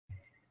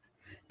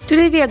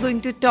Today we are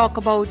going to talk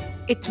about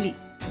Italy,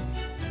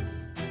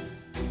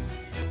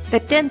 the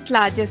 10th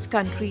largest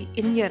country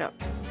in Europe.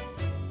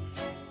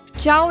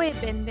 Ciao e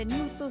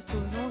benvenuto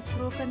sul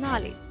nostro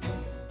canale.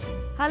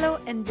 Hello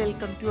and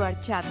welcome to our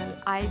channel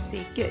I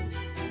Say Kids,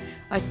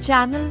 a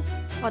channel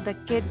for the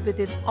kid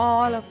within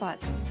all of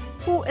us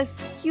who is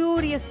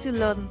curious to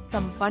learn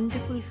some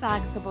wonderful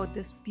facts about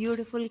this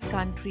beautiful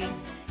country,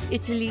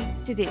 Italy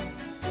today.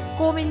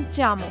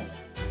 Cominciamo!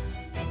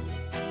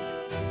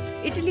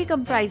 Italy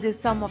comprises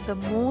some of the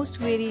most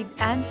varied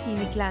and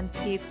scenic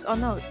landscapes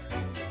on earth.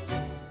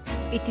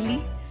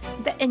 Italy,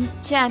 the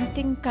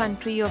enchanting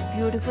country of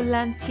beautiful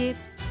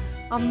landscapes,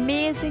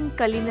 amazing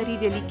culinary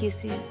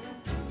delicacies,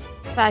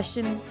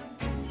 fashion,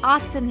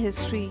 arts and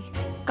history,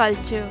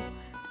 culture,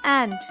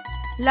 and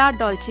La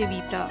Dolce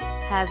Vita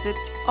has it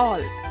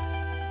all.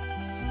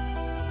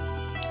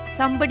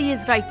 Somebody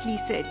has rightly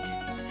said,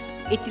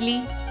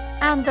 Italy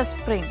and the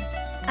spring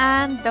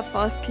and the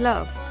first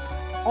love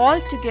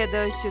all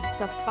together should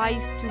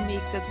suffice to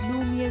make the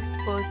gloomiest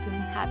person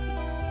happy.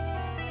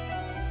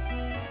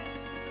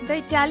 The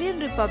Italian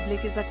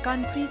Republic is a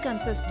country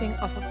consisting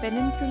of a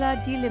peninsula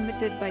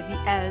delimited by the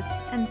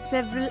Alps and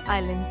several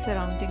islands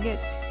surrounding it.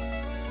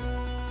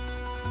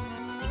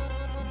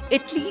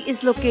 Italy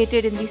is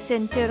located in the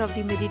center of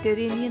the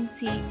Mediterranean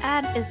Sea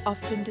and is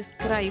often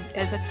described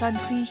as a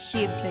country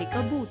shaped like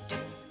a boot.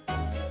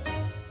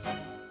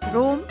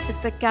 Rome is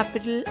the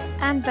capital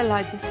and the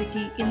largest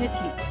city in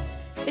Italy.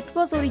 It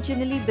was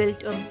originally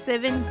built on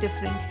 7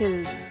 different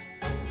hills.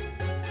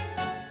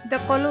 The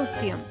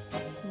Colosseum,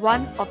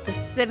 one of the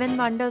 7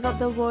 wonders of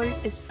the world,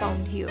 is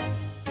found here.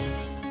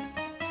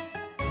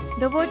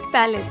 The word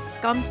palace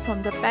comes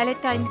from the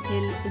Palatine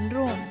Hill in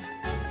Rome.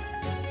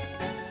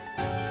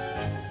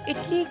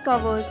 Italy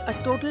covers a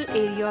total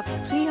area of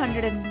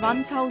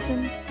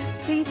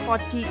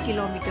 301,340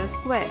 kilometers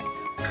square.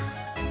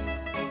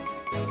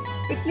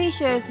 Italy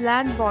shares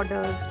land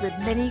borders with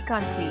many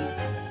countries: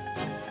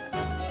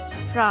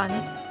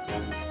 France,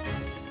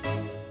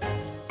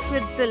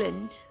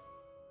 Switzerland,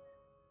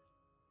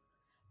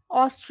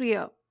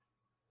 Austria,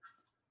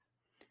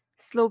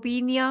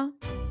 Slovenia,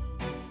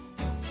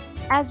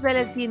 as well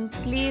as the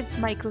enclave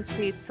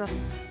microstates of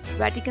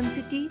Vatican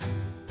City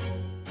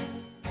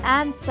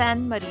and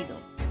San Marino.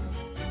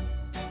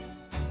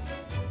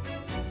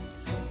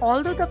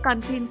 Although the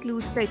country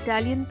includes the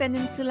Italian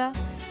peninsula,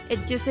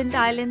 adjacent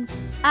islands,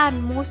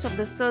 and most of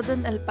the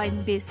southern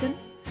Alpine basin,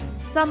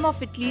 some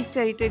of Italy's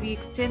territory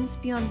extends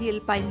beyond the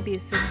Alpine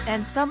basin,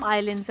 and some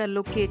islands are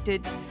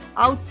located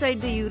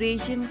outside the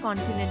Eurasian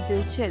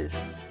continental shelf.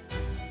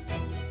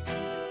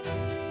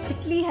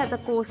 Italy has a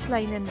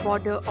coastline and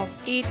border of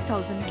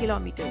 8,000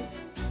 kilometers.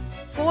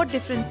 4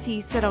 different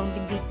seas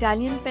surrounding the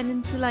Italian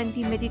peninsula and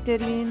the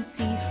Mediterranean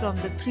Sea from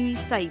the 3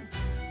 sides.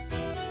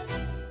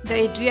 The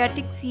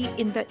Adriatic Sea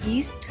in the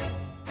east,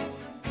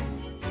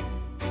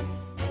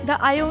 the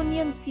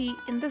Ionian Sea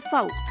in the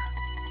south,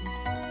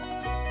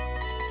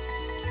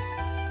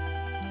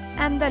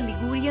 and the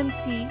Ligurian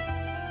Sea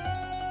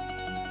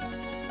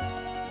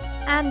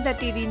and the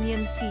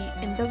Tyrrhenian Sea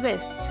in the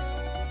west.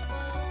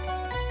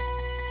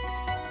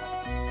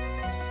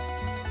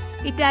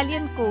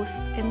 Italian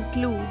coasts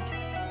include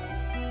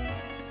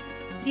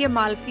the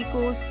Amalfi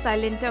Coast,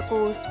 Salento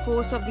Coast,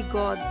 Coast of the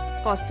Gods,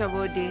 Costa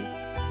Verde,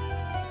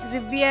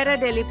 Riviera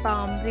delle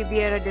Palme,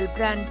 Riviera del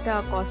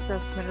Brenta, Costa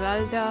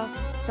Smeralda,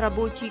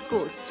 Trabocchi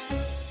Coast.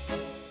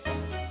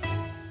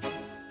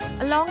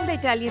 Along the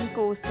Italian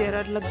coast there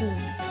are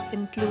lagoons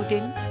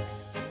including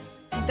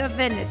the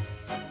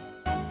Venice,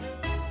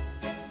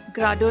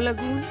 Grado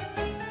Lagoon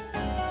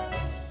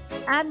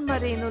and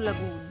Marano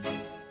Lagoon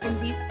in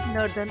the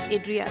northern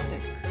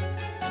Adriatic,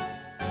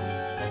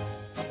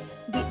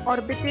 the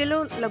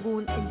Orbitello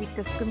Lagoon in the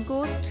Tuscan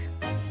coast.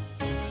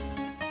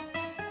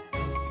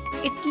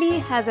 Italy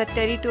has a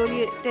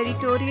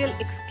territorial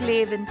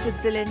exclave in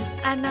Switzerland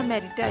and a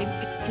maritime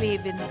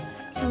exclave in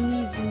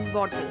Tunisian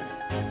waters.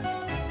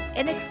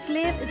 An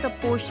exclave is a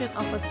portion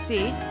of a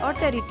state or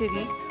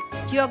territory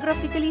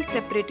geographically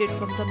separated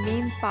from the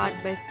main part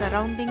by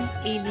surrounding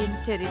alien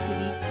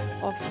territory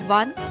of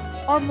one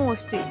or more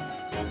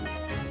states.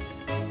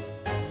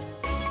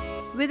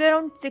 With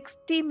around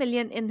 60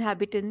 million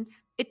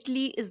inhabitants,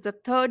 Italy is the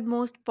 3rd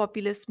most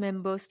populous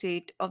member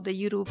state of the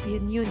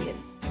European Union.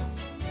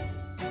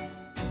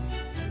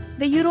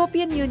 The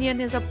European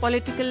Union is a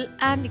political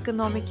and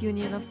economic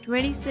union of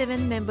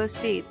 27 member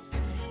states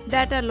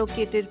that are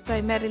located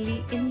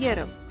primarily in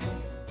Europe.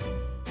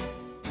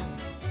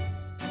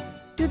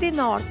 To the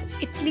north,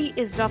 Italy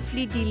is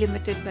roughly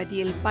delimited by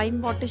the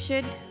Alpine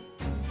watershed,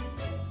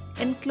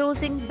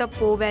 enclosing the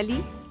Po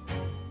Valley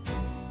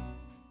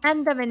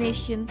and the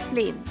Venetian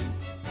Plain.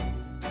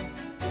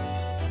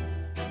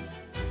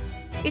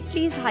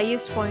 Italy's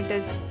highest point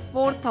is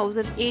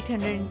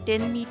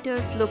 4,810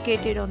 meters,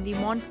 located on the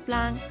Mont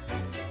Blanc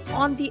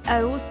on the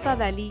Aosta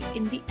Valley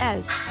in the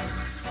Alps.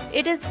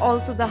 It is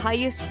also the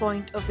highest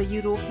point of the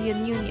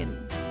European Union.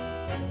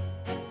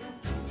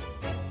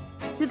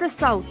 To the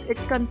south, it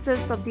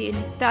consists of the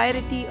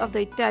entirety of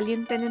the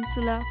Italian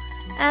peninsula,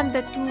 and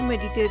the two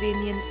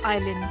Mediterranean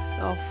islands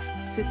of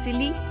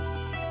Sicily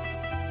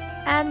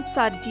and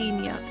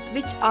Sardinia,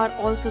 which are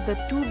also the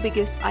two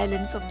biggest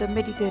islands of the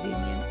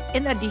Mediterranean,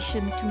 in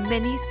addition to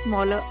many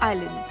smaller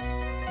islands.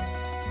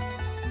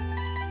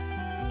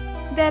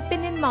 The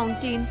Apennine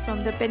Mountains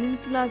from the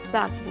peninsula's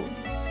backbone.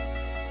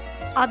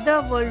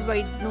 Other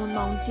worldwide known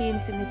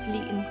mountains in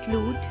Italy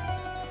include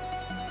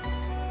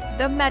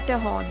the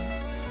Matterhorn,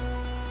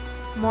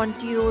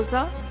 Monte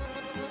Rosa,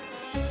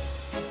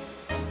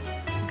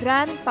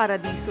 Gran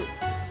Paradiso.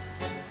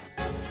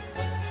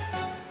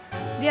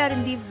 They are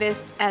in the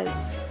West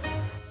Alps,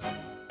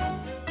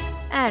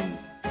 and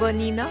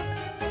Bernina,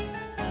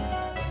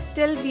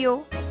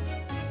 Stelvio,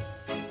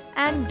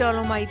 and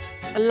Dolomites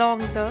along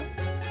the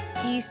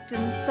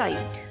eastern side.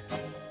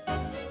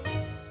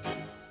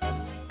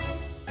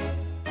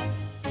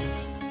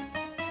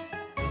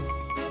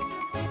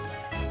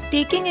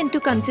 Taking into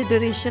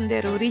consideration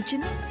their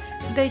origin,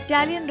 the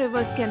Italian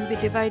rivers can be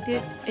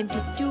divided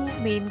into two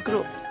main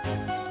groups: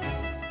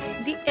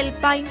 the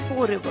Alpine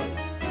Po rivers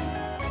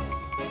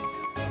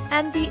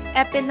and the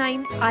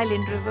Apennine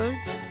Island rivers.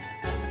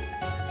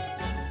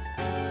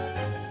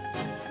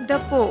 The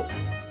Po,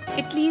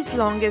 Italy's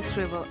longest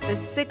river, is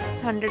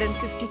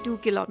 652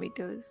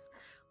 kilometers,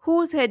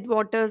 whose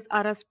headwaters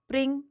are a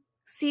spring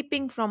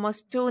seeping from a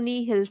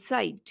stony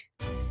hillside.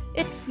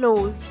 It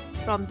flows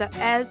from the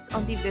Alps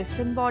on the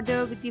western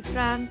border with the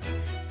France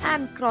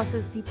and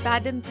crosses the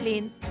Paddan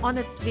Plain on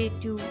its way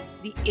to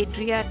the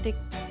Adriatic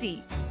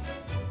Sea.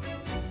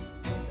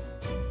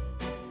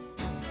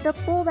 The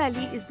Po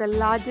Valley is the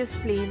largest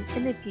plain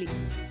in Italy,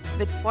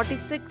 with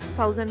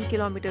 46,000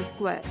 kilometers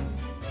square,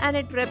 and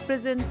it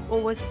represents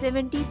over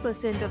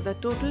 70% of the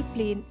total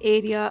plain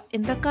area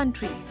in the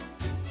country.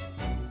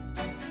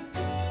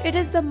 It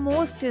is the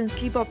most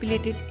densely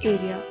populated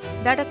area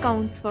that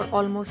accounts for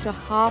almost a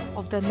half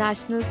of the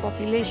national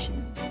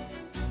population.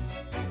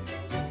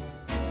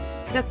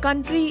 The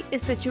country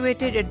is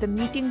situated at the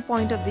meeting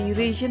point of the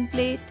Eurasian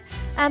Plate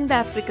and the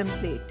African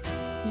Plate,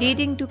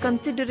 leading to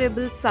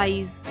considerable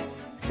size,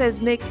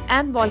 seismic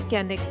and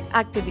volcanic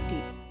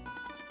activity.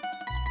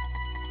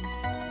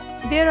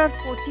 There are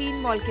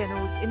 14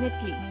 volcanoes in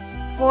Italy,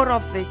 4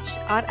 of which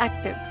are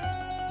active.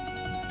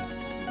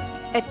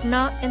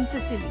 Etna in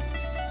Sicily,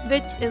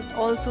 which is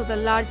also the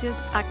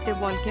largest active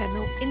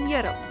volcano in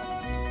Europe.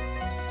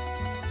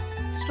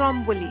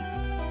 Stromboli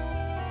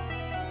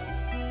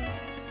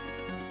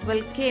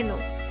volcano,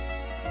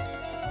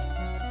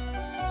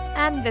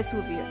 and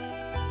Vesuvius,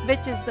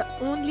 which is the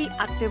only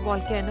active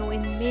volcano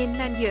in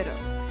mainland Europe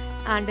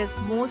and is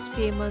most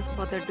famous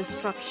for the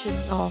destruction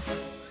of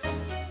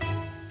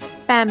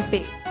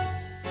Pompeii,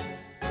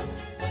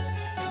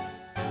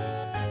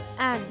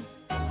 and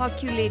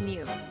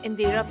Herculaneum in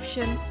the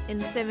eruption in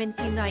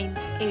 79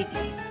 AD.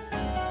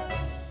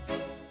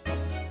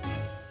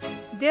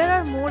 There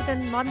are more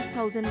than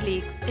 1,000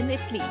 lakes in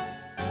Italy.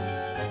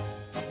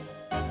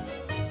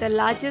 The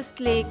largest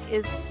lake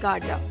is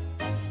Garda.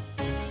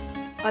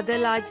 Other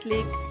large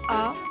lakes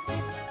are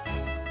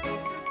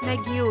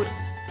Maggiore,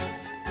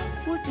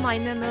 whose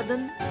minor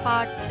northern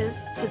part is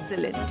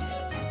Switzerland.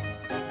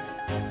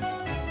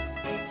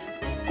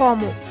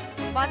 Como,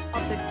 one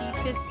of the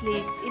deepest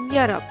lakes in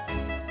Europe.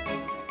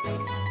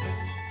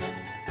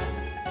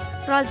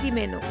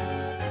 Trasimeno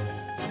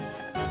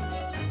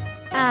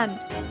and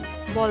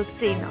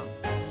Bolsena.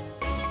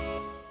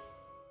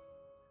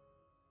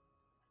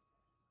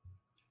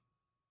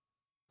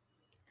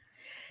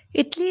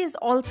 Italy is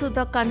also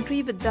the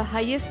country with the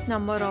highest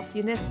number of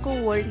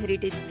UNESCO World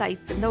Heritage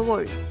Sites in the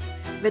world,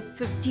 with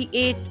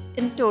 58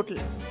 in total.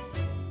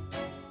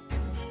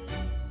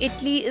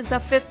 Italy is the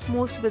 5th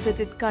most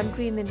visited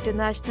country in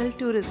international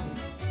tourism.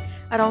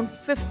 Around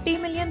 50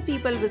 million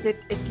people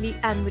visit Italy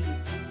annually,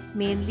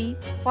 mainly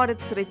for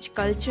its rich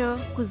culture,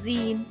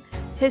 cuisine,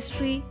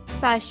 history,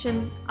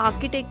 fashion,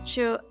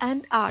 architecture,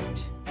 and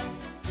art.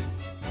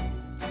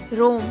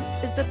 Rome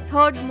is the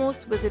 3rd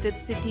most visited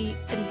city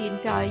in the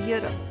entire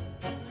Europe.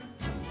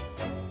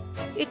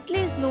 Italy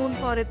is known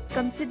for its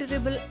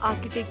considerable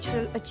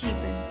architectural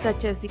achievements,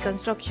 such as the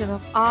construction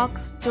of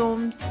arcs,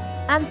 domes,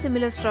 and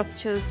similar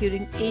structures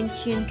during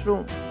ancient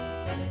Rome.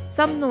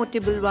 Some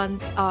notable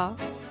ones are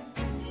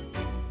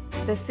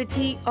the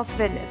city of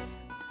Venice,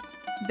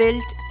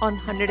 built on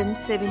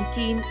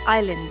 117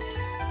 islands;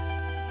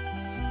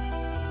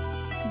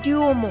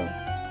 Duomo,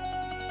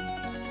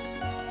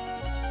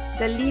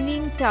 the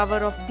Leaning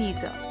Tower of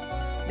Pisa,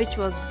 which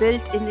was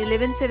built in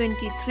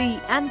 1173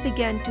 and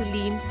began to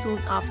lean soon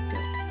after,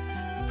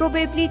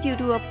 probably due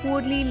to a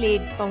poorly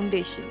laid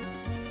foundation.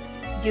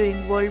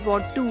 During World War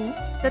II,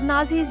 the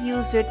Nazis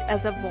used it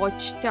as a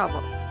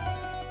watchtower.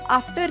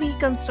 After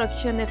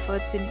reconstruction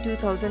efforts in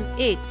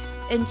 2008,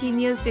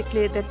 engineers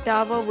declared the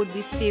tower would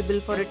be stable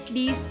for at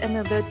least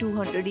another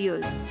 200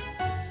 years.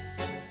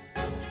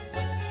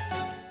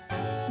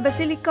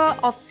 Basilica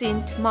of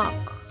Saint Mark,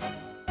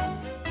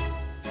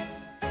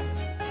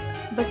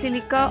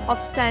 Basilica of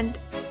Sant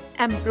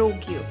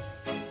Ambrogio,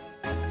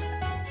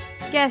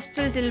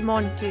 Castel del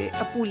Monte,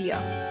 Apulia,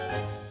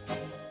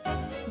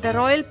 the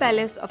Royal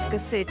Palace of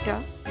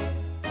Caserta,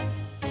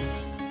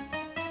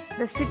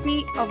 the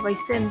city of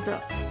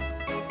Vicenza,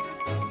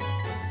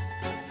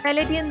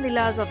 Palladian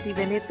villas of the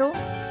Veneto,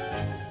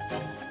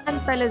 and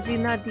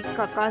Palazzina di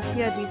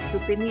Cacasia di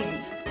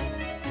Stupinigi.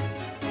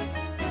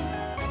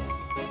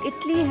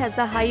 Italy has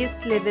the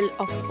highest level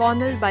of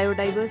faunal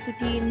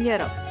biodiversity in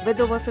Europe,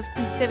 with over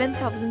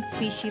 57,000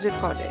 species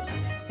recorded,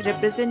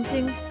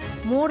 representing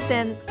more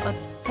than a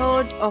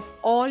third of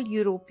all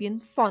European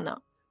fauna.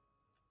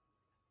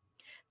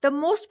 The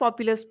most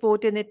popular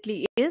sport in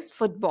Italy is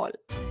football.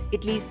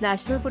 Italy's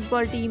national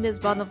football team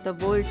is one of the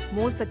world's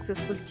most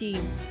successful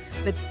teams,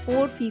 with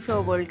 4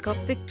 FIFA World Cup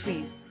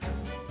victories.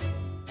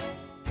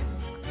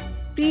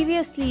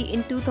 Previously,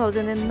 in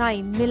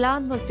 2009,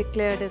 Milan was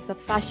declared as the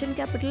fashion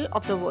capital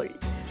of the world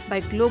by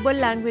Global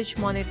Language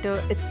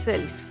Monitor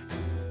itself.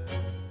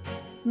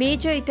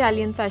 Major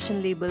Italian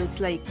fashion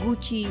labels like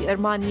Gucci,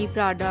 Armani,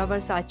 Prada,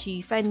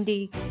 Versace,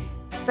 Fendi,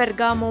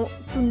 Ferragamo,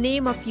 to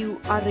name a few,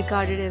 are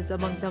regarded as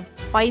among the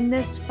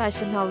finest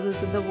fashion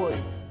houses in the world.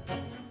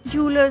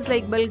 Jewelers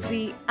like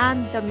Bulgari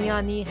and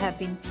Damiani have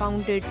been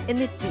founded in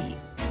Italy.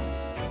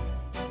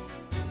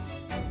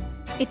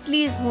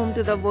 Italy is home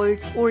to the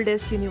world's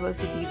oldest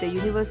university, the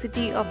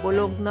University of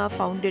Bologna,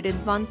 founded in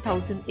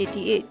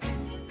 1088.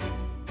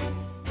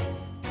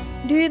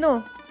 Do you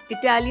know,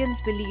 Italians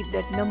believe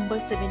that number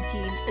 17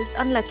 is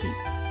unlucky.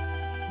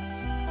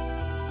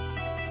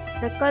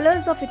 The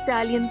colors of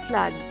Italian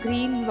flag,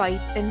 green, white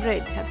and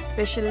red, have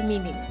special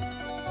meaning.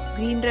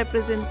 Green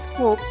represents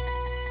hope,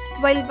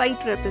 while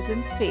white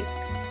represents faith,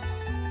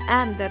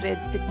 and the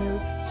red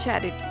signals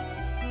charity.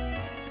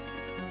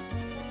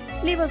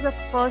 Italy was the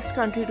first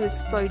country to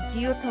exploit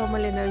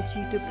geothermal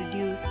energy to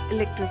produce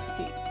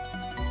electricity.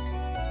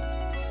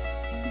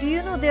 Do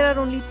you know there are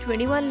only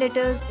 21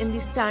 letters in the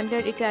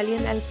standard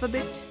Italian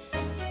alphabet?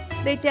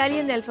 The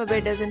Italian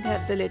alphabet doesn't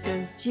have the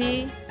letters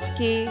J,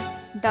 K,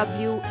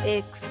 W,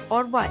 X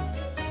or Y.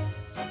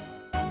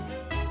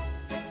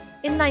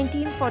 In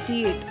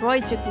 1948,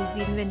 Roy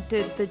Jacuzzi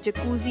invented the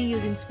jacuzzi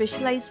using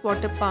specialized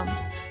water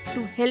pumps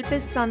to help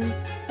his son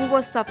who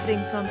was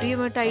suffering from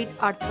rheumatoid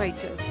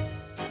arthritis.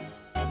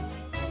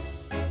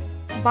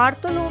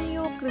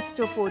 Bartolomeo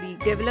Cristofori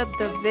developed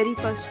the very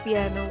first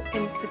piano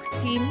in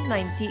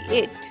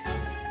 1698.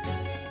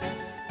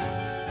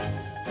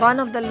 One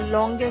of the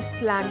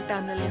longest land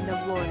tunnel in the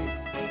world,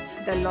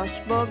 the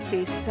Lochberg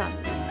Base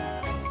Tunnel,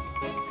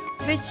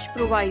 which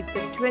provides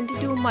a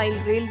 22-mile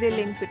railway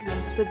link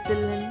between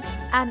Switzerland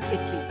and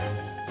Italy.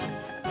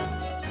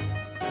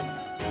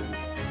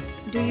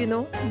 Do you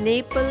know,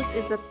 Naples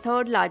is the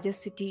third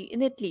largest city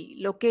in Italy,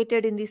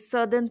 located in the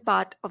southern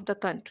part of the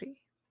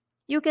country.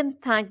 You can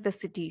thank the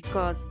city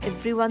because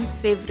everyone's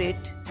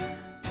favorite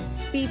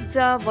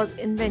pizza was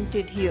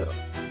invented here.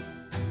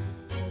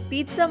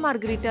 Pizza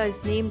Margherita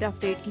is named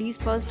after Italy's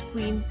first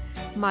queen,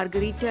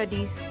 Margherita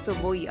di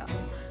Savoia,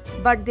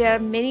 but there are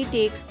many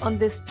takes on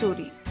this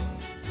story.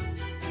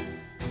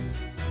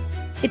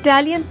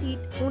 Italians eat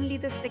only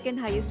the second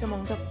highest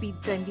amount of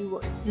pizza in the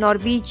world.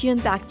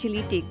 Norwegians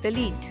actually take the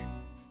lead.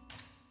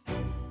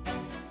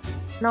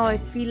 Now I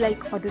feel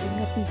like ordering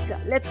a pizza.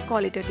 Let's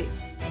call it a day.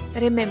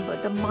 Remember,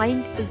 the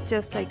mind is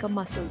just like a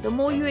muscle. The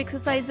more you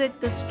exercise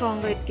it, the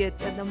stronger it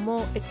gets and the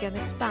more it can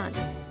expand.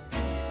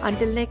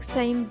 Until next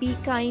time, be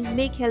kind,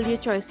 make healthier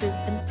choices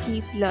and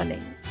keep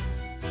learning.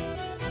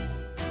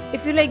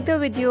 If you like the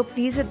video,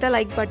 please hit the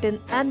like button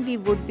and we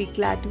would be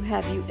glad to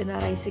have you in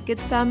our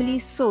isaykids family.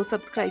 So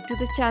subscribe to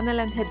the channel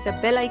and hit the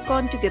bell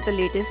icon to get the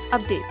latest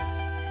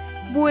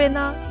updates.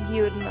 Buena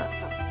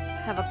giornata.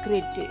 Have a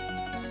great day.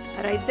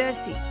 Right there,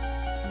 see.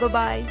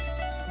 Bye-bye.